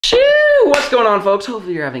going on, folks?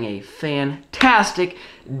 Hopefully you're having a fantastic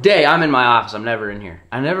day. I'm in my office. I'm never in here.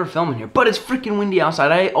 I never film in here, but it's freaking windy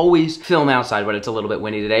outside. I always film outside, but it's a little bit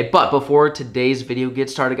windy today. But before today's video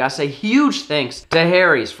gets started, I gotta say huge thanks to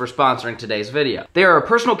Harry's for sponsoring today's video. They are a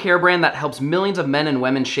personal care brand that helps millions of men and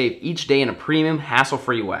women shave each day in a premium,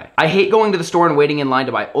 hassle-free way. I hate going to the store and waiting in line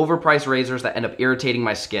to buy overpriced razors that end up irritating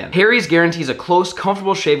my skin. Harry's guarantees a close,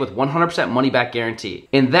 comfortable shave with 100% money-back guarantee.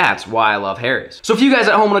 And that's why I love Harry's. So if you guys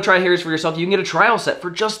at home want to try Harry's for yourself, you can get a trial set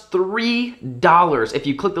for just $3 if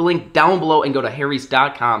you click the link down below and go to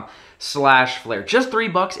harrys.com/FLAIR. Just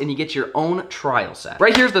 $3 and you get your own trial set.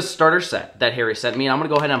 Right here's the starter set that Harry sent me, and I'm gonna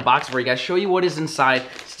go ahead and unbox it for you guys, show you what is inside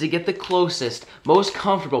to get the closest, most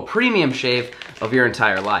comfortable premium shave of your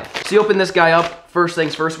entire life. So you open this guy up. First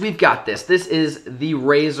things first, we've got this. This is the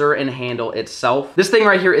razor and handle itself. This thing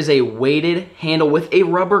right here is a weighted handle with a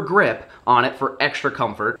rubber grip on it for extra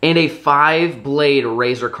comfort, and a 5-blade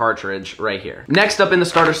razor cartridge right here. Next up in the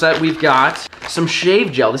starter set, we've got some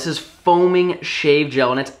shave gel. This is foaming shave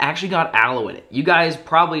gel, and it's actually got aloe in it. You guys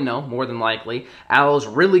probably know, more than likely, aloe is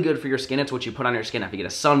really good for your skin. It's what you put on your skin after you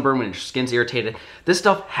get a sunburn, when your skin's irritated. This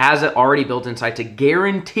stuff has it already built inside to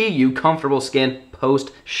guarantee you comfortable skin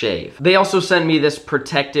post-shave. They also sent me this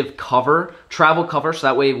protective cover, travel cover, so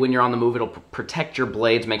that way when you're on the move, it'll protect your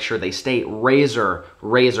blades, make sure they stay razor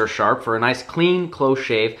sharp for a nice, clean, close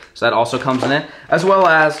shave. So that also comes in it, as well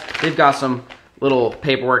as they've got some little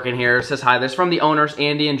paperwork in here. It says hi. This is from the owners,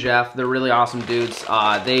 Andy and Jeff. They're really awesome dudes.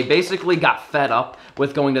 They basically got fed up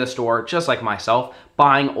with going to the store, just like myself,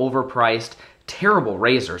 buying overpriced, terrible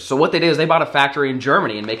razors. So what they did is they bought a factory in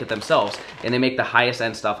Germany and make it themselves, and they make the highest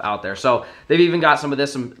end stuff out there. So they've even got some of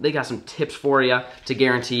this, they got some tips for you to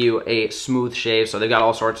guarantee you a smooth shave. So they've got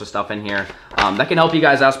all sorts of stuff in here that can help you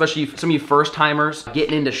guys out, especially some of you first timers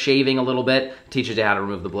getting into shaving a little bit, teaches you how to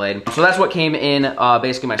remove the blade. So that's what came in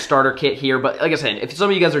basically my starter kit here. But like I said, if some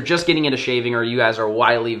of you guys are just getting into shaving, or you guys are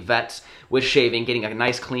wily vets with shaving, getting a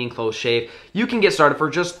nice, clean, close shave, you can get started for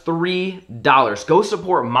just $3. Go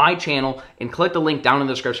support my channel and click the link down in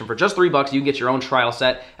the description. For just $3, you can get your own trial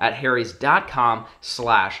set at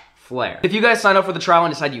harrys.com/FLAIR. If you guys sign up for the trial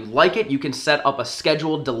and decide you like it, you can set up a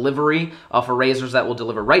scheduled delivery for razors that will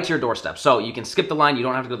deliver right to your doorstep. So you can skip the line, you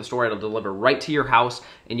don't have to go to the store, it'll deliver right to your house,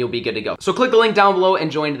 and you'll be good to go. So click the link down below and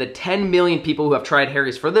join the 10 million people who have tried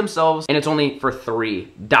Harry's for themselves, and it's only for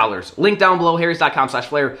 $3. Link down below,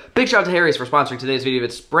 harrys.com/FLAIR. Big shout out to Harry's for sponsoring today's video.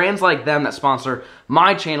 It's brands like them that sponsor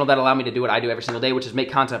my channel that allow me to do what I do every single day, which is make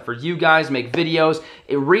content for you guys, make videos,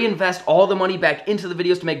 reinvest all the money back into the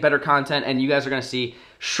videos to make better content, and you guys are gonna see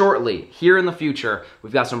shortly, here in the future,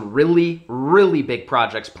 we've got some really, really big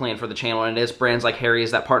projects planned for the channel, and it is brands like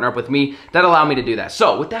Harry's that partner up with me that allow me to do that.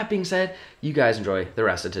 So with that being said, you guys enjoy the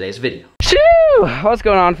rest of today's video. Shoo! What's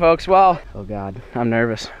going on, folks? Well, oh God, I'm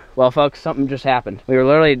nervous. Well, folks, something just happened. We were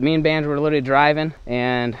literally, me and Banjo were literally driving,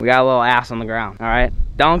 and we got a little ass on the ground, all right?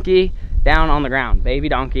 Donkey down on the ground, baby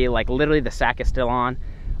donkey, like literally the sack is still on.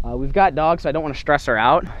 We've got dogs, so I don't want to stress her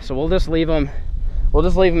out, so we'll just leave them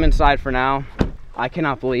inside for now. I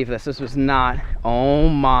cannot believe this. This was not, oh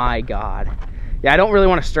my God. Yeah, I don't really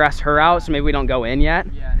want to stress her out, so maybe we don't go in yet.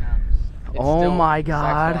 Yeah, no. Oh my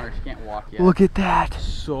God. She can't walk yet. Look at that.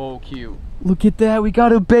 So cute. Look at that. We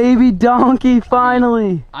got a baby donkey finally. I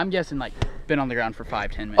mean, I'm guessing like been on the ground for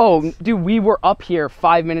 5-10 minutes. Oh, dude, we were up here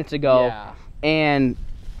 5 minutes ago. Yeah. And,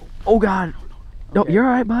 oh God. No, Okay. you're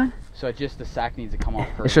all right, bud. So it's just the sack needs to come off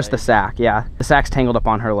her It's just the legs. sack, yeah. The sack's tangled up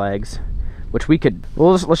on her legs, which we could,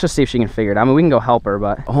 well, let's just see if she can figure it out. I mean, we can go help her,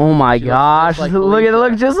 but oh my gosh, like look at it,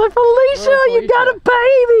 look just like Felicia. You got a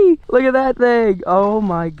Felicia. baby. Look at that thing. Oh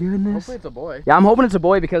my goodness. Hopefully it's a boy. Yeah, I'm hoping it's a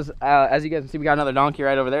boy because as you guys can see, we got another donkey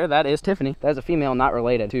right over there. That is Tiffany. That is a female not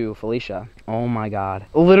related to Felicia. Oh my God.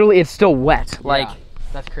 Literally, it's still wet. Like, Yeah,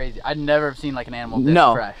 that's crazy. I'd never have seen like an animal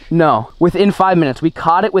this fresh. No, within 5 minutes. We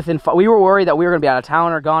caught it within we were worried that we were gonna be out of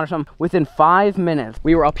town or gone or something. Within 5 minutes.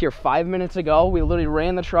 We were up here 5 minutes ago. We literally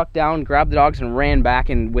ran the truck down, grabbed the dogs, and ran back,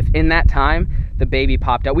 and within that time, the baby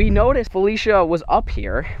popped out. We noticed Felicia was up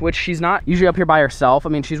here, which she's not usually up here by herself. I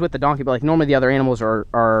mean, she's with the donkey, but like normally the other animals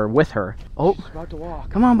are with her. Oh, She's about to walk.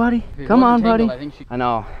 come on, buddy. If it Come on, wasn't buddy. tangled, I think I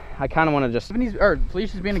know. I kind of want to just...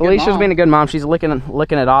 Felicia's being a good Felicia's mom. being a good mom. She's licking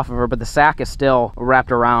it off of her, but the sack is still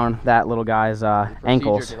wrapped around that little guy's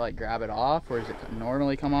ankles. To like grab it off, or does it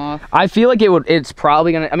normally come off? I feel like it's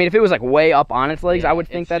probably gonna, I mean, if it was like way up on its legs, Yeah, I would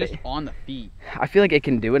think that it's just on the feet. I feel like it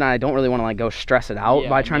can do it, and I don't really want to like go stress it out Yeah,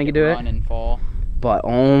 by trying to make do it. run and fall. But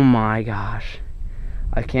oh my gosh.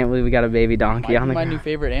 I can't believe we got a baby donkey on the my new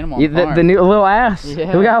favorite animal Yeah, on the farm. the new little ass.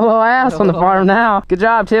 Yeah. We got a little ass on the farm now. Good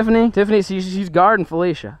job, Tiffany. Tiffany, she's guarding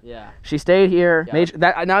Felicia. Yeah. She stayed here.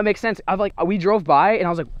 Yeah. Now it makes sense. We drove by and I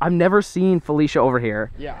was like, I've never seen Felicia over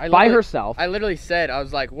here. Yeah. By herself. I literally said, I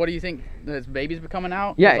was like, what do you think? This baby's been coming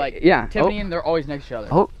out? Yeah, like, yeah. Tiffany and they're always next to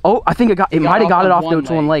each other. I think it might have got it off to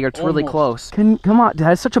its one leg, or it's really close. Come on,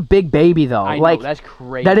 that's such a big baby though. I know, like that's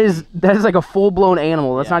crazy. that is like a full blown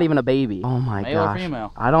animal. That's not even a baby. Oh my Male gosh. or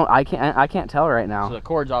female? I can't tell right now. So the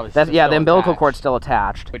cord's obviously the umbilical cord's still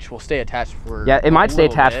attached. Which will stay attached for it might stay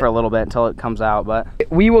attached for a little bit until it comes out, but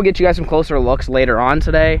we will get you guys some closer looks later on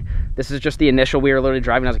today. This is just the initial. We were literally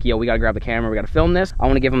driving. I was like, yo, we gotta grab the camera. We gotta film this. I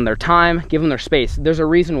want to give them their time, give them their space. There's a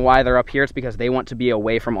reason why they're up here. It's because they want to be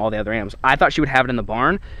away from all the other animals. I thought she would have it in the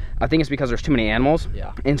barn. I think it's because there's too many animals.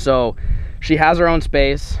 Yeah. And so she has her own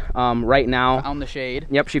space right now. Found the shade.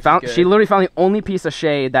 Yep, she literally found the only piece of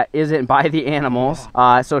shade that isn't by the animals.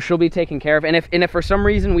 So she'll be taken care of. And if for some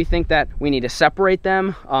reason we think that we need to separate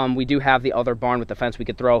them, we do have the other barn with the fence we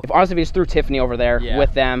could throw. Honestly, if we just threw Tiffany over there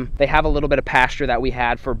with them, they have a little bit of pasture that we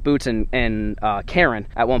had for Boots and Karen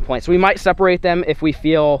at one point. So we might separate them if we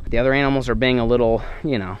feel the other animals are being a little,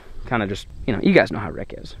 kind of just, you guys know how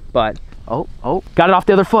Rick is. But got it off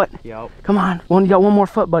the other foot. Yep. Come on, you got one more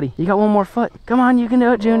foot, buddy. You got one more foot. Come on, you can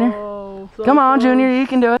do it, Junior. So come on, Junior, you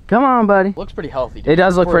can do it. Come on, buddy. Looks pretty healthy. It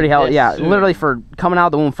does look pretty healthy. Yeah, literally for coming out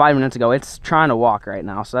of the womb 5 minutes ago, it's trying to walk right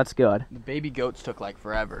now, so that's good. The baby goats took like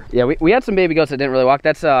forever. Yeah, we had some baby goats that didn't really walk.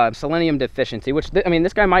 That's selenium deficiency, which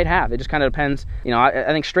this guy might have. It just kind of depends. I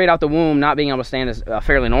think straight out the womb, not being able to stand is a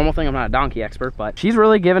fairly normal thing. I'm not a donkey expert, but she's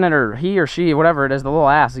really giving it, or he or she, whatever it is, the little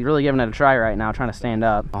ass, he's really giving it a try right now, trying to stand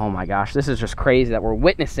up. Oh my gosh, this is just crazy that we're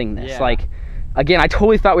witnessing this. Yeah. Like, again, I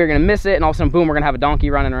totally thought we were gonna miss it, and all of a sudden, boom, we're gonna have a donkey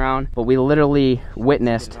running around. But we literally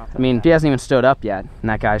witnessed. I mean, she hasn't even stood up yet, and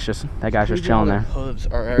that guy's just chilling there. Hooves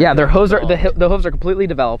are yeah, their hooves are the hooves are completely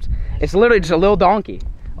developed. It's literally just a little donkey.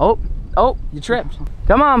 Oh, you tripped.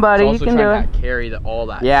 Come on, buddy, you can do it. Carry all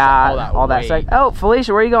that. Yeah, all that stuff. Oh,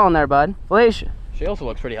 Felicia, where are you going there, bud? Felicia. She also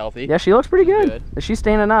looks pretty healthy. Yeah, she looks pretty good. She's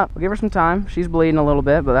standing up. We'll give her some time. She's bleeding a little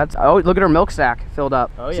bit, but that's. Oh, look at her milk sac filled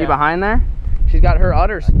up. Oh yeah. See behind there? She's got her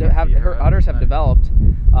udders. Her udders have developed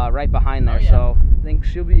right behind there, so I think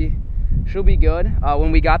she'll be good.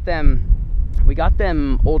 When we got them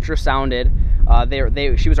ultrasounded,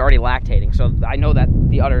 she was already lactating, so I know that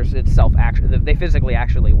the udders itself they physically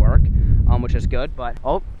actually work, which is good. But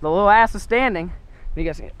the little ass is standing. You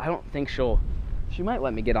guys, I don't think she might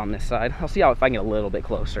let me get on this side. I'll see if I can get a little bit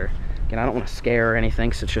closer. Again, I don't want to scare her or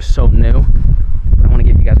anything, because it's just so new. But I want to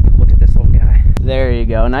give you guys a good look at this little guy. There you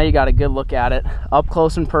go. Now you got a good look at it, up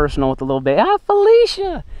close and personal with the little baby. Ah,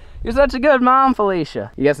 Felicia! You're such a good mom,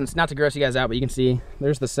 Felicia. You guys, it's not to gross you guys out, but you can see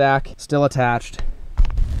there's the sack still attached.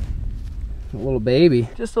 A little baby.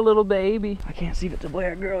 Just a little baby. I can't see if it's a boy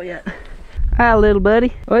or girl yet. Hi, little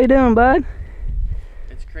buddy. What you doing, bud?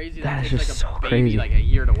 It's crazy that it takes like a baby like a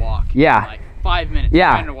year to walk. Yeah. Like 5 minutes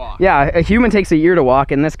trying to walk. Yeah, a human takes a year to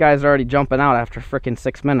walk, and this guy's already jumping out after freaking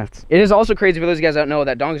 6 minutes. It is also crazy for those of you guys that don't know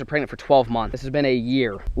that donkeys are pregnant for 12 months. This has been a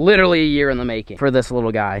year, literally a year in the making for this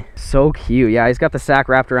little guy. So cute. Yeah, he's got the sack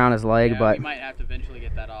wrapped around his leg, but we might have to eventually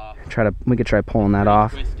get that off. We could try pulling that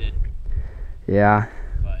off. Twisted. Yeah.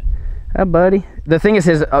 Hey, buddy. The thing is,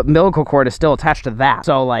 his umbilical cord is still attached to that.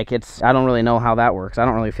 So, like, I don't really know how that works. I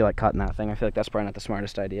don't really feel like cutting that thing. I feel like that's probably not the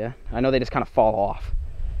smartest idea. I know they just kind of fall off.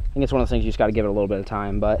 I think it's one of the things you just got to give it a little bit of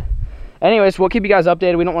time. But anyways, we'll keep you guys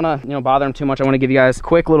updated. We don't want to, bother them too much. I want to give you guys a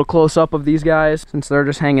quick little close-up of these guys. Since they're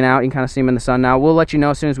just hanging out, you can kind of see them in the sun now. We'll let you know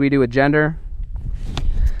as soon as we do a gender.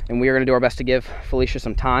 And we are going to do our best to give Felicia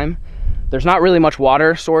some time. There's not really much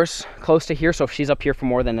water source close to here, so if she's up here for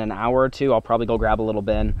more than an hour or two, I'll probably go grab a little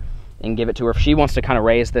bin and give it to her. If she wants to kind of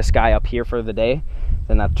raise this guy up here for the day,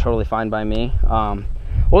 then that's totally fine by me.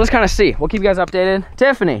 We'll just kind of see. We'll keep you guys updated.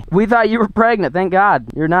 Tiffany, we thought you were pregnant. Thank God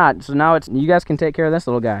you're not. So now you guys can take care of this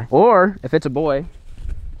little guy. Or if it's a boy,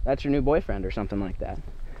 that's your new boyfriend or something like that.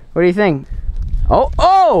 What do you think?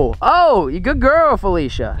 Oh, you good girl,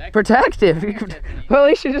 Felicia. Protective.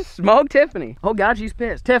 Felicia just smoked Tiffany. Oh God, she's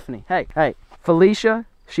pissed. Tiffany, hey, Felicia,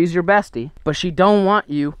 she's your bestie, but she don't want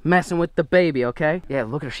you messing with the baby, okay? Yeah,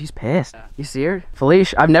 look at her, she's pissed. You see her?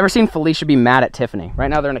 Felicia, I've never seen Felicia be mad at Tiffany. Right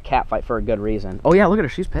now they're in a cat fight for a good reason. Oh yeah, look at her,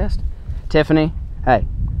 she's pissed. Tiffany, hey,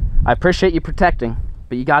 I appreciate you protecting,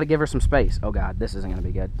 but you gotta give her some space. Oh God, this isn't gonna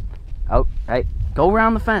be good. Oh, hey, go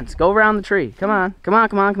around the fence, go around the tree. Come on, go around,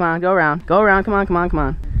 come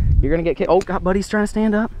on. You're gonna get kicked. Oh God, buddy's trying to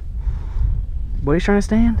stand up. Buddy's trying to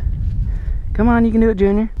stand. Come on, you can do it,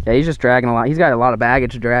 Junior. Yeah, he's just dragging a lot. He's got a lot of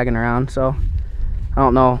baggage dragging around, so I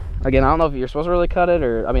don't know. Again, I don't know if you're supposed to really cut it,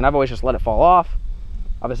 or, I mean, I've always just let it fall off.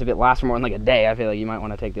 Obviously, if it lasts for more than like a day, I feel like you might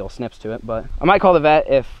want to take the old snips to it. But I might call the vet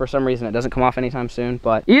if for some reason it doesn't come off anytime soon.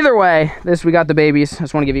 But either way, we got the babies. I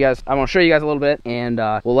just want to give you guys, I want to show you guys a little bit, and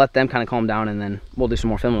we'll let them kind of calm down, and then we'll do some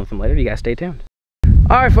more filming with them later. You guys stay tuned.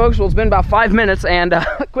 All right, folks. Well, it's been about 5 minutes, and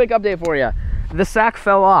a quick update for you. The sack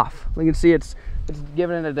fell off. You can see it's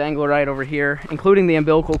giving it a dangle right over here, including the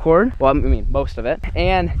umbilical cord. Well, I mean, most of it.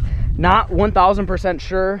 And not 1000%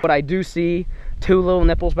 sure, but I do see 2 little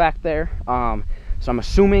nipples back there. So I'm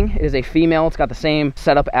assuming it is a female. It's got the same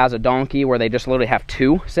setup as a donkey where they just literally have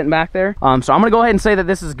 2 sitting back there. So I'm gonna go ahead and say that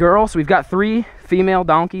this is girl. So we've got 3 female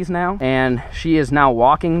donkeys now, and she is now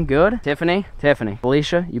walking good. Tiffany,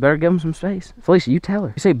 Felicia, you better give them some space. Felicia, you tell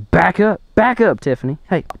her. You say, back up, Tiffany.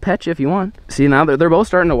 Hey, I'll pet you if you want. See, now they're both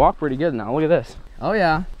starting to walk pretty good now. Look at this. Oh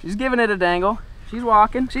yeah, she's giving it a dangle. She's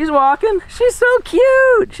walking. She's so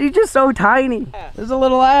cute. She's just so tiny. There's a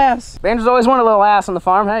little ass. Banjo's always wanted a little ass on the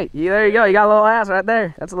farm. Hey, there you go. You got a little ass right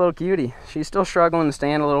there. That's a little cutie. She's still struggling to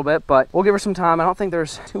stand a little bit, but we'll give her some time. I don't think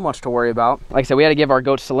there's too much to worry about. Like I said, we had to give our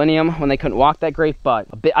goats selenium when they couldn't walk that great, but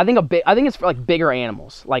I think it's for like bigger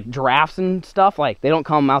animals, like giraffes and stuff. Like they don't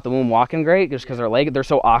come out the womb walking great just because they're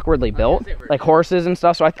so awkwardly built, like horses and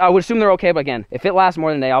stuff. So I would assume they're okay. But again, if it lasts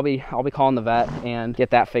more than a day, I'll be calling the vet and get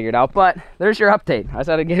that figured out. But there's your update. I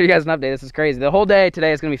said I'd give you guys an update. This is crazy. The whole day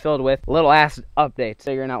today is going to be filled with little ass updates,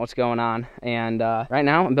 figuring out what's going on. And right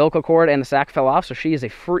now, umbilical cord and the sack fell off, so she's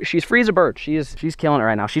free as a bird. She's killing it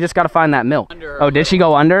right now. She just got to find that milk. Oh, did she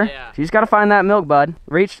go under? Yeah. She's got to find that milk, bud.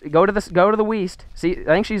 Go to the weast. See, I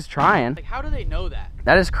think she's trying. Like, how do they know that?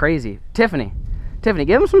 That is crazy. Tiffany, give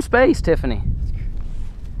him some space, Tiffany.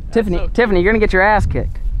 Tiffany, you're gonna get your ass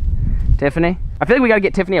kicked. Tiffany, I feel like we gotta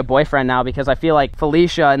get Tiffany a boyfriend now, because I feel like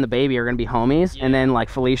Felicia and the baby are gonna be homies, and then like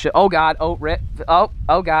Felicia, oh god, oh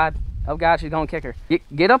god, she's gonna kick her.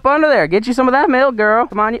 Get up under there, get you some of that milk, girl.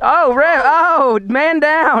 Come on, man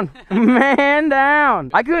down, man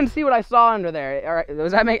down. I couldn't see what I saw under there. All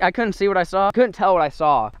right, I couldn't see what I saw. Couldn't tell what I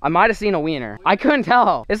saw. I might have seen a wiener. I couldn't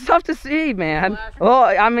tell. It's tough to see, man. Well,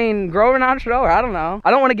 I mean, grower not shower. I don't know.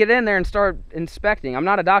 I don't want to get in there and start inspecting. I'm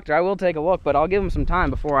not a doctor. I will take a look, but I'll give him some time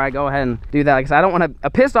before I go ahead and do that, because I don't want to. A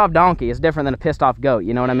pissed off donkey is different than a pissed off goat.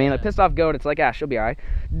 You know what I mean? A pissed off goat, it's like, she'll be all right.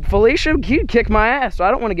 Felicia, you kick my ass, so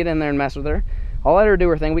I don't want to get in there and mess with her. I'll let her do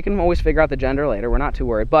her thing. We can always figure out the gender later. We're not too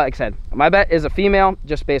worried. But like I said, my bet is a female,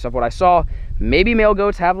 just based off what I saw. Maybe male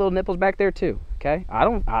goats have little nipples back there too. Okay, I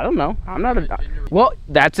don't know. I'm not a. Well,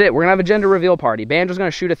 that's it. We're gonna have a gender reveal party. Banjo's gonna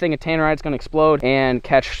shoot a thing of tannerite. It's gonna explode and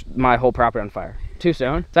catch my whole property on fire. Too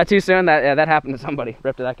soon? Is that too soon? That happened to somebody.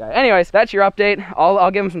 Rip to that guy. Anyways, that's your update. I'll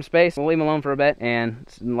give him some space. We'll leave him alone for a bit and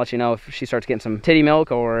let you know if she starts getting some titty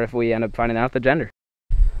milk or if we end up finding out the gender.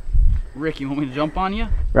 Rick, you want me to jump on you?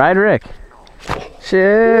 Right, Rick. Shoo.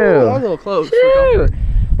 Ooh, a little close. Shoo.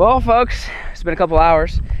 Well, folks, it's been a couple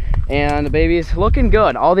hours and the baby's looking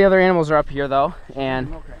good. All the other animals are up here though.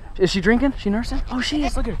 And is she drinking? She nursing? Oh, she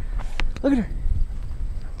is. Look at her. Look at her.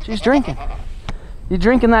 She's drinking. You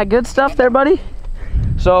drinking that good stuff there, buddy?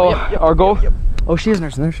 So our goal. Oh, she is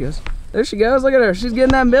nursing. There she goes. There she goes. Look at her. She's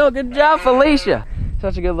getting that milk. Good job, Felicia.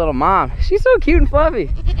 Such a good little mom. She's so cute and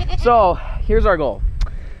fluffy. So here's our goal.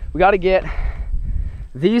 We got to get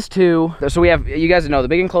these 2. So we have, you guys know, the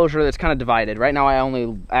big enclosure that's kind of divided. Right now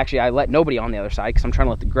I let nobody on the other side because I'm trying to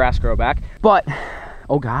let the grass grow back. But,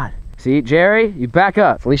 oh God. See, Jerry, you back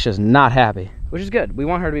up. Felicia's not happy, which is good. We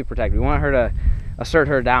want her to be protected. We want her to assert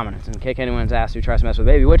her dominance and kick anyone's ass who tries to mess with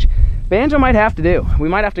the baby, which Banjo might have to do. We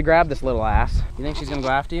might have to grab this little ass. You think she's gonna go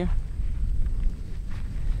after you?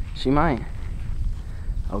 She might.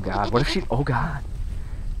 Oh God, what if she, oh God.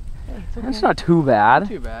 Okay. That's not too bad. Not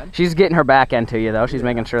too bad. She's getting her back end to you though. She's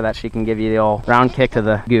making sure that she can give you the old round kick to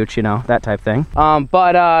the gooch, you know, that type thing.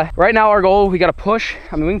 But right now our goal, we gotta push.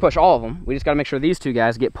 I mean, we can push all of them. We just gotta make sure these 2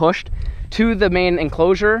 guys get pushed to the main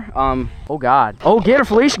enclosure. Oh God. Oh, get her,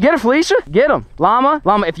 Felicia. Get her, Felicia. Get him. Llama,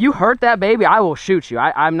 if you hurt that baby, I will shoot you.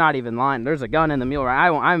 I'm not even lying. There's a gun in the mule, right?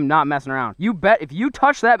 I'm not messing around. You bet if you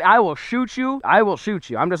touch that, I will shoot you. I will shoot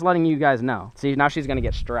you. I'm just letting you guys know. See, now she's gonna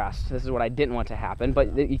get stressed. This is what I didn't want to happen,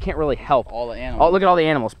 but you can't really help. All the animals. Oh, look at all the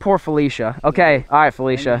animals. Poor Felicia. Okay. All right,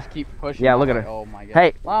 Felicia. Just keep pushing. Yeah, look at her. Oh my God.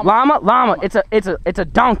 Hey, llama. It's a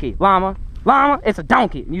donkey. Llama, it's a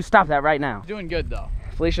donkey. You stop that right now. Doing good though.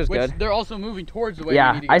 Felicia's good. They're also moving towards the way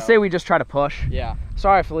we need to go. I say we just try to push. Yeah.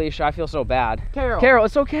 Sorry, Felicia. I feel so bad. Carol,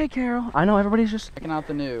 it's okay, Carol. I know everybody's just checking out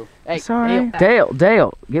the new. Hey, sorry.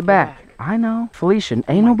 Dale, get back. I know. Felicia,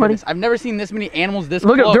 ain't nobody. Goodness. I've never seen this many animals this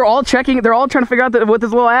Look, close. They're all checking. They're all trying to figure out what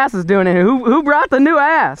this little ass is doing. And who brought the new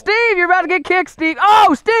ass? Steve, you're about to get kicked, Steve.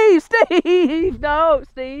 Oh, Steve. No,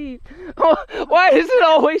 Steve. Oh, why is it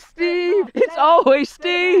always Steve? It's always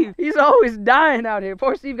Steve. He's always dying out here.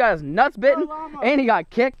 Poor Steve got his nuts bitten, and he got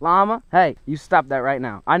kicked. Llama, hey, you stop that right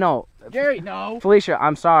now. I know. Jerry, no. Felicia,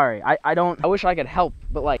 I'm sorry. I wish I could help,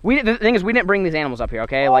 but like, the thing is, we didn't bring these animals up here,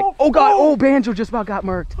 okay? Like, oh God, oh, Banjo just about got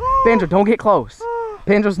murked. Banjo, don't get close.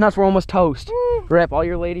 Banjo's nuts were almost toast. Rip, all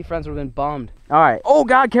your lady friends would have been bummed. All right. Oh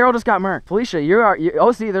God, Carol just got murked. Felicia,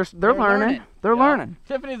 oh, see, they're learning. They're learning.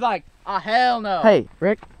 Tiffany's like, oh, hell no. Hey,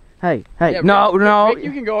 Rick. Hey, Yeah, no, Rick, no. Rick,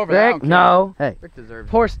 you can go over Rick, there. no. Hey. Rick deserves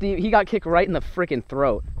Poor Steve, he got kicked right in the freaking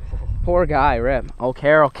throat. Poor guy, Rip. Oh,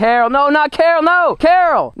 Carol, no, not Carol, no,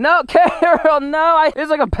 Carol, no, it's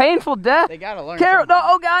like a painful death. They gotta learn. Carol, no,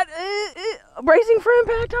 oh God, bracing for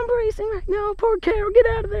impact, I'm bracing right now. Poor Carol, get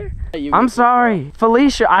out of there. I'm sorry,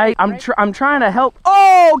 Felicia, I'm trying to help.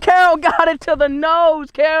 Oh, Carol got it to the nose,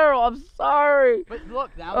 Carol, I'm sorry. But look,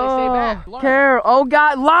 now they stay back. Learn. Carol, oh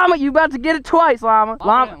God, Llama, you about to get it twice, Llama.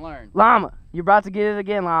 Llama. You're about to get it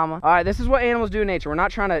again, Llama. All right, this is what animals do in nature. We're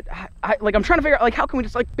not trying to, I'm trying to figure out, like, how can we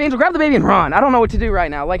just, like, Banjo, grab the baby and run. I don't know what to do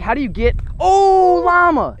right now. Like, how do you get, oh,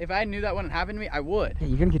 Llama. If I knew that wouldn't happen to me, I would. Yeah,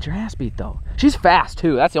 you're gonna get your ass beat, though. She's fast,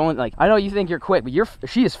 too. That's the only, like, I know you think you're quick, but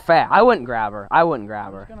she is fast. I wouldn't grab her. I'm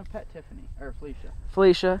just gonna pet Tiffany, or Felicia.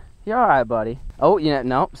 Felicia, you're all right, buddy. Oh, yeah,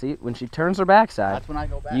 no, see, when she turns her backside. That's when I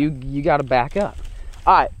go back. You gotta back up.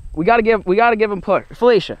 All right. We gotta give them push.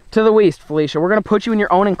 Felicia, to the west, Felicia. We're gonna put you in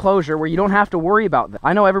your own enclosure where you don't have to worry about that.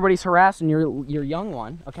 I know everybody's harassing your young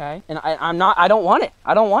one, okay? And I don't want it.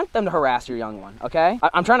 I don't want them to harass your young one, okay?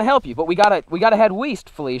 I'm trying to help you, but we gotta head west,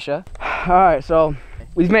 Felicia. All right, so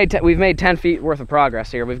we've made 10 feet worth of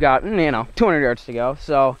progress here. We've got 200 yards to go.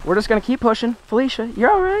 So we're just gonna keep pushing. Felicia,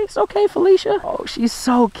 you're all right. It's okay, Felicia. Oh, she's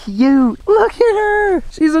so cute. Look at her.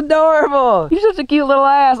 She's adorable. You're such a cute little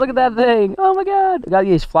ass. Look at that thing. Oh my God. We got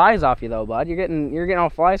these flies off you though, bud. You're getting all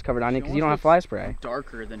flies covered on you because you don't have fly spray.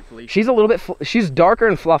 Darker than Felicia. She's a little bit. She's darker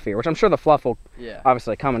and fluffier, which I'm sure the fluff will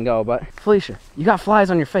obviously come and go. But Felicia, you got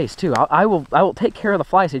flies on your face too. I will take care of the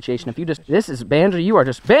fly situation if you just. This is Banjo. You are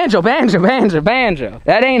just Banjo.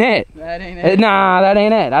 That ain't it. That ain't it. Nah, that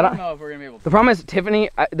ain't it. I don't know if we're gonna be able to. The problem is Tiffany.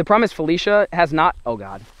 The problem is Felicia has not. Oh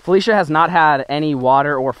God. Felicia has not had any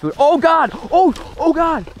water or food. Oh God. Oh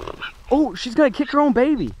God. Oh, she's gonna kick her own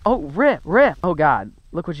baby. Oh, rip. Oh God.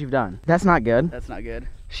 Look what you've done. That's not good. That's not good.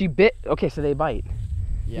 She bit. Okay, so they bite.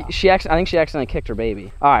 Yeah. I think she accidentally kicked her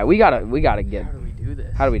baby. All right, we gotta get. How do we do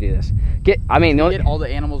this? How do we do this? Get all the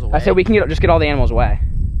animals away. I said we can just get all the animals away.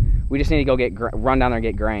 We just need to go run down there and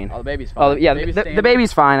get grain. Oh, the baby's fine. Oh, yeah, the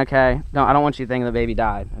baby's fine, okay? No, I don't want you thinking the baby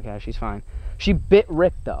died. Okay, she's fine. She bit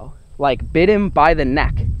Rick, though. Like, bit him by the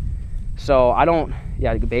neck. So, I don't...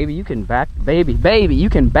 Yeah, baby, you can back... Baby, you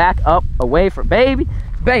can back up away from... Baby,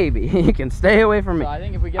 you can stay away from me. So I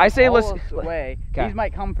think if we get away, okay. These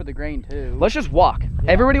might come for the grain, too. Let's just walk.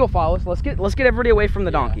 Yeah. Everybody will follow us. Let's get everybody away from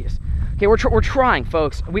the donkeys. Okay, we're trying,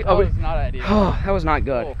 folks. That was not an idea. Oh, that was not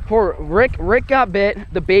good. Poor Rick got bit.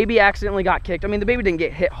 The baby accidentally got kicked. I mean, the baby didn't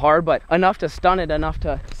get hit hard, but enough to stun it, enough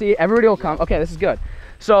to see. Everybody will come. Okay, this is good.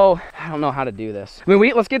 So I don't know how to do this. I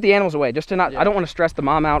mean, let's get the animals away just to not. I don't want to stress the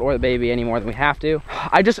mom out or the baby any more than we have to.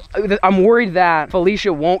 I'm worried that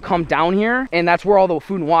Felicia won't come down here, and that's where all the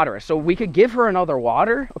food and water is. So we could give her another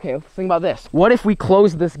water. Okay, let's think about this. What if we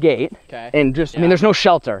close this gate? Okay. And just, I mean, there's no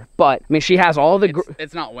shelter, but I mean, she has all the.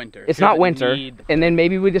 It's not winter. It's not winter. And then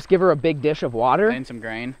maybe we just give her a big dish of water and some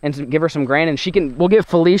grain. And give her some grain, and we'll give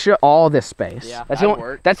Felicia all this space. Yeah, that's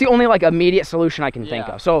the only like immediate solution I can think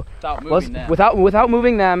of. So without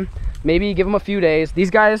moving them. Maybe give them a few days. These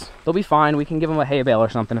guys, they'll be fine. We can give them a hay bale or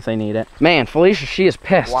something if they need it. Man, Felicia, she is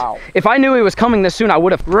pissed. Wow. If I knew he was coming this soon, I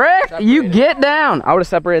would have. Rick, you get down. I would have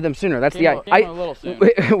separated them sooner. That's a little soon.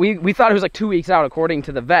 We thought it was like 2 weeks out according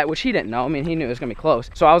to the vet, which he didn't know. I mean, he knew it was gonna be close.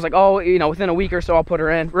 So I was like, oh, within a week or so, I'll put her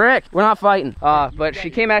in. Rick, we're not fighting. But she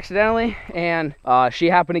came accidentally, and she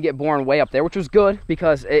happened to get born way up there, which was good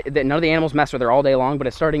because none of the animals mess with her all day long. But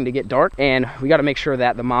it's starting to get dark, and we got to make sure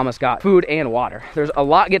that the mama's got food and water. There's a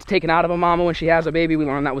lot gets taken out of a mama when she has a baby. We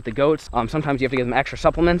learned that with the goats. Sometimes you have to give them extra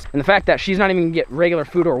supplements, and the fact that she's not even gonna get regular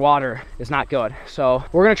food or water is not good. So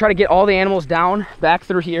we're gonna try to get all the animals down back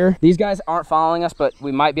through here. These guys aren't following us, but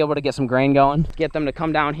we might be able to get some grain going, get them to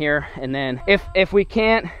come down here, and then if we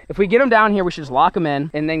get them down here, we should just lock them in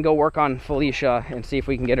and then go work on Felicia and see if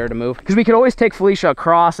we can get her to move, because we could always take Felicia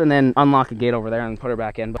across and then unlock a gate over there and put her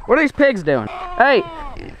back in. But what are these pigs doing? Hey,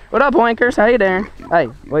 what up, Winkers? How you doing? Hey,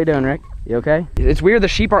 what you doing, Rick? You okay? It's weird the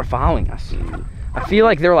sheep aren't following us. I feel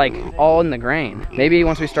like they're like all in the grain. Maybe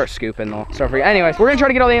once we start scooping, they'll start freaking. Anyways, we're gonna try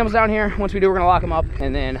to get all the animals down here. Once we do, we're gonna lock them up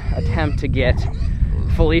and then attempt to get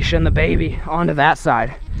Felicia and the baby onto that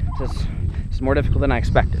side. It's more difficult than I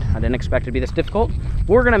expected. I didn't expect it to be this difficult.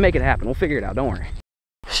 We're gonna make it happen. We'll figure it out, don't worry.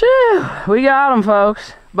 Shoo, we got him,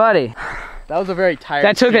 folks. Buddy. That was a very tired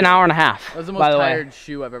That took shoe. an hour and a half. That was the most by the tired way.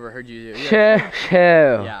 shoe I've ever heard you do. Shoo.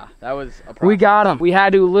 Yeah, that was a problem. We got him. We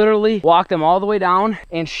had to literally walk them all the way down,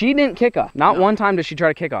 and she didn't kick us. Not one time did she try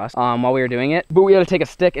to kick us while we were doing it, but we had to take a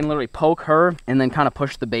stick and literally poke her and then kind of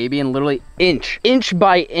push the baby and literally inch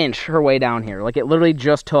by inch her way down here. Like, it literally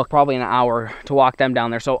just took probably an hour to walk them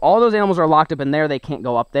down there. So all those animals are locked up in there. They can't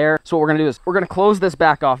go up there. So what we're gonna do is we're gonna close this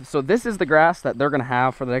back off. So this is the grass that they're gonna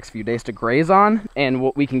have for the next few days to graze on, and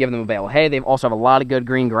we can give them a bale of hay. They also have a lot of good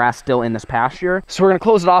green grass still in this pasture. So we're gonna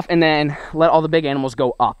close it off and then let all the big animals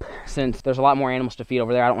go up. Since there's a lot more animals to feed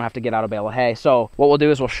over there, I don't have to get out a bale of hay. So what we'll do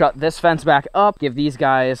is we'll shut this fence back up, give these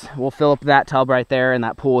guys, we'll fill up that tub right there in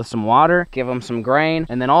that pool with some water, give them some grain,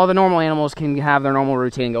 and then all the normal animals can have their normal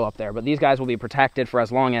routine and go up there. But these guys will be protected for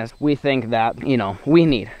as long as we think that, you know, we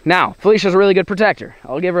need. Now, Felicia's a really good protector.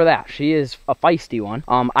 I'll give her that. She is a feisty one.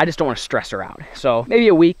 I just don't want to stress her out. So maybe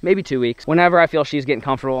a week, maybe 2 weeks. Whenever I feel she's getting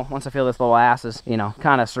comfortable, once I feel this little ass is, you know,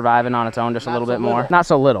 kind of surviving on its own just a little bit more. Not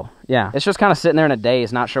so little. Yeah, it's just kind of sitting there in a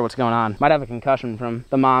daze, not sure what's going on. Might have a concussion from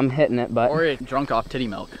the mom hitting it, but... Or it drunk off titty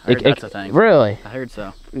milk. I heard that's a thing. Really? I heard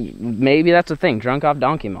so. Maybe that's a thing, drunk off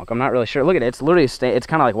donkey milk. I'm not really sure. Look at it, it's literally, it's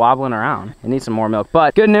kind of like wobbling around. It needs some more milk.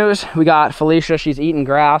 But good news, we got Felicia. She's eating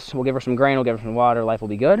grass. We'll give her some grain, we'll give her some water. Life will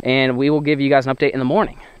be good. And we will give you guys an update in the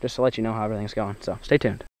morning, just to let you know how everything's going. So stay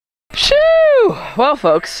tuned. Shoo! Well,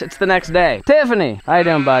 folks, it's the next day. Tiffany, how you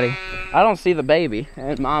doing, buddy? I don't see the baby.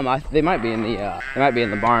 And Mom, they might be in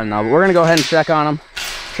the barn though. But we're gonna go ahead and check on them.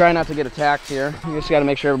 Try not to get attacked here. We just gotta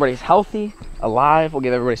make sure everybody's healthy, alive. We'll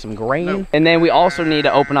give everybody some grain. And then we also need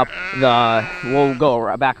to open up we'll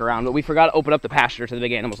go back around, but we forgot to open up the pasture to the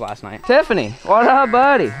big animals last night. Tiffany, what up,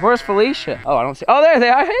 buddy? Where's Felicia? Oh, I don't see, oh, there they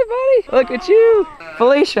are. Hey, buddy, look at you.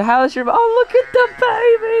 Felicia, how's your, oh, look at the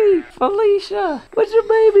baby. Felicia, what's your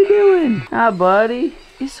baby doing? Hi, buddy.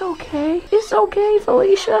 It's okay. It's okay,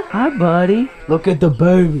 Felicia. Hi, buddy. Look at the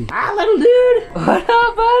baby. Hi, little dude. What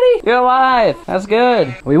up, buddy? You're alive. That's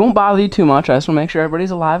good. We won't bother you too much. I just want to make sure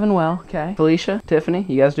everybody's alive and well. Okay. Felicia, Tiffany,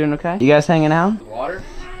 you guys doing okay? You guys hanging out? Water?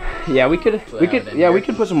 Yeah, we could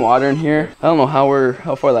put some water in here. I don't know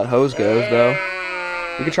how far that hose goes though.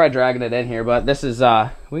 We could try dragging it in here, but this is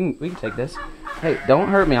we can take this. Hey, don't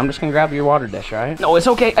hurt me. I'm just gonna grab your water dish, all right? No, it's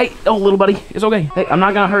okay. Hey, oh, little buddy, it's okay. Hey, I'm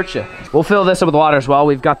not gonna hurt you. We'll fill this up with water as well.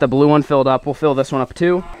 We've got the blue one filled up. We'll fill this one up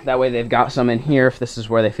too. That way they've got some in here if this is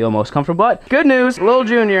where they feel most comfortable. But good news, Lil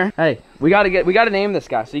Junior. Hey, we gotta name this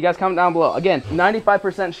guy. So you guys comment down below. Again,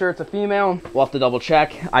 95% sure it's a female. We'll have to double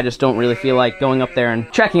check. I just don't really feel like going up there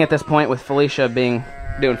and checking at this point with Felicia doing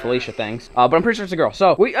Felicia things, but I'm pretty sure it's a girl.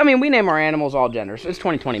 So we name our animals all genders. It's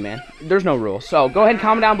 2020, man. There's no rules. So go ahead and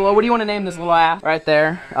comment down below. What do you want to name this little ass right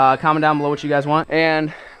there? Comment down below what you guys want.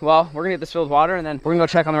 And well, we're gonna get this filled with water, and then we're gonna go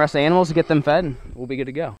check on the rest of the animals to get them fed, and we'll be good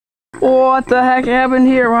to go. What the heck happened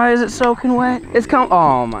here? Why is it soaking wet?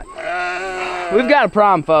 Oh my. We've got a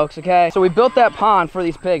problem, folks. Okay. So we built that pond for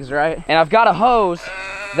these pigs, right? And I've got a hose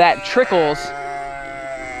that trickles.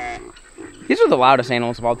 These are the loudest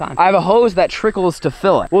animals of all time. I have a hose that trickles to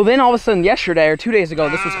fill it. Well, then all of a sudden yesterday or 2 days ago,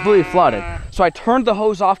 this was completely flooded. So I turned the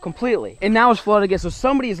hose off completely, and now it's flooded again. So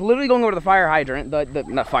somebody is literally going over to the fire hydrant,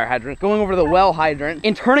 not fire hydrant, going over to the well hydrant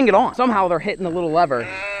and turning it on. Somehow they're hitting the little lever,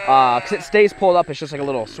 because it stays pulled up. It's just like a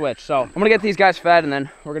little switch. So I'm gonna get these guys fed, and then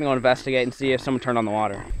we're gonna go investigate and see if someone turned on the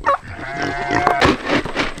water.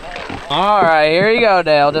 All right, here you go,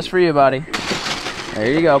 Dale, just for you, buddy.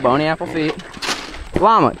 There you go, bony apple feet.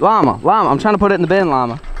 Llama, I'm trying to put it in the bin,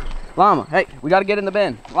 llama. Llama, hey, we gotta get in the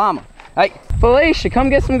bin. Llama, hey, Felicia, come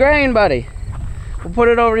get some grain, buddy. We'll put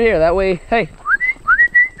it over here, that way, hey.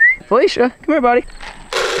 Felicia, come here, buddy.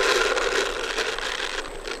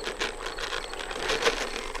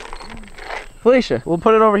 Felicia, we'll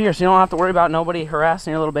put it over here so you don't have to worry about nobody harassing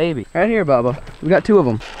your little baby. Right here, Bubba, we got 2 of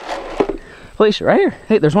them. Felicia, right here.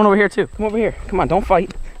 Hey, there's one over here too. Come over here, come on, don't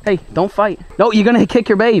fight. Hey, don't fight. No, you're gonna kick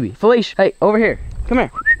your baby. Felicia, hey, over here. Come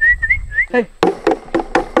here. Hey.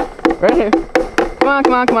 Right here. Come on,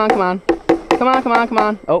 come on, come on, come on. Come on, come on, come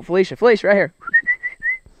on. Oh, Felicia, right here.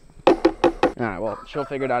 All right, well, she'll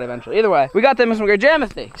figure it out eventually. Either way, we got them in some great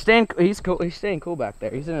Jamothy. He's cool. He's staying cool back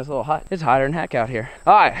there. He's in his little hut. It's hotter than heck out here.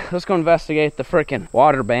 All right, let's go investigate the freaking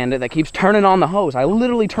water bandit that keeps turning on the hose. I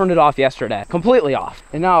literally turned it off yesterday, completely off.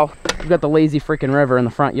 And now we've got the lazy freaking river in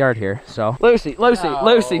the front yard here. So Lucy,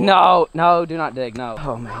 no, do not dig, no.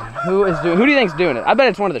 Oh man, who do you think's doing it? I bet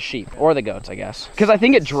it's one of the sheep or the goats, I guess. Because I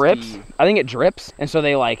think it drips. And so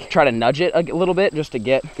they like try to nudge it a little bit just to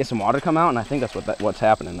get some water to come out. And I think that's what's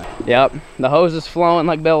happening there. Yep, the hose is flowing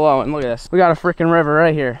like Bill Owen. Look at this. We got a freaking river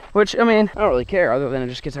right here. Which, I mean, I don't really care other than it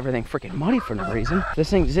just gets everything freaking muddy for no reason. This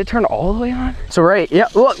thing, does it turn all the way on? So right, yeah,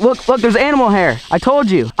 look, there's animal hair. I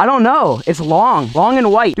told you. I don't know. It's long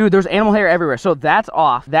and white. Dude, there's animal hair everywhere. So that's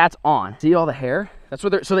off, that's on. See all the hair? That's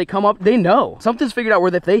what so they come up, they know. Something's figured out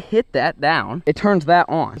where if they hit that down, it turns that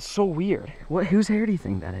on. It's so weird. Whose hair do you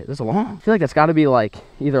think that is? It's long. I feel like that's gotta be like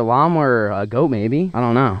either llama or a goat maybe. I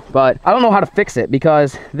don't know. But I don't know how to fix it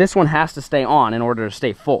because this one has to stay on in order to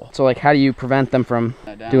stay full. So like, how do you prevent them from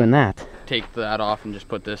doing that? Take that off and just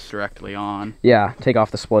put this directly on. Yeah, take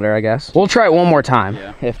off the splitter, I guess. We'll try it one more time.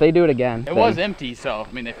 Yeah. If they do it again. It was empty, so,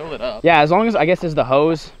 I mean, they filled it up. Yeah, as long as, I guess, is the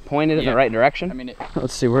hose pointed in the right direction? I mean,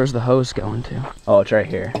 let's see, where's the hose going to? Oh, it's right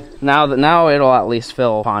here. Now it'll at least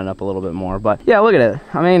fill pond up a little bit more, but yeah, look at it.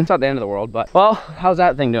 I mean, it's not the end of the world, but, well, how's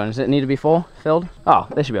that thing doing? Does it need to be filled? Oh,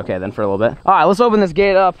 they should be okay then for a little bit. All right, let's open this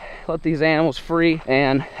gate up, let these animals free,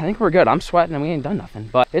 and I think we're good. I'm sweating and we ain't done nothing,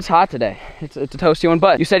 but it's hot today. It's a toasty one,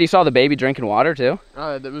 but you said you saw the baby drinking water too?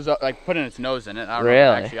 It was like putting its nose in it. I don't know if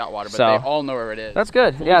it actually got water, but they all know where it is. That's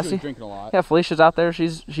good. Felicia's see, drinking a lot. Yeah, Felicia's out there.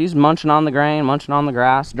 She's munching on the grain, munching on the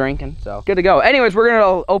grass, drinking. So good to go. Anyways, we're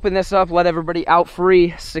gonna open this up, let everybody out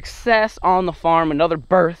free. Success on the farm, another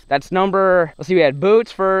birth. That's number. Let's see, we had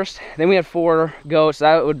Boots first, then we had 4 goats.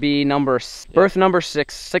 That would be birth number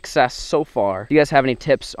 6. Success so far. Do you guys have any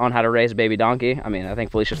tips on how to raise a baby donkey? I mean, I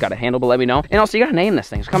think Felicia's got a handle, but let me know. And also, you gotta name this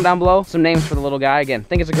thing. So come down below. Some names for the little guy. Again,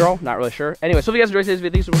 think it's a girl. Not really sure. Anyway, so if you guys enjoyed today's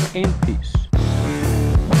video, thanks so much and peace.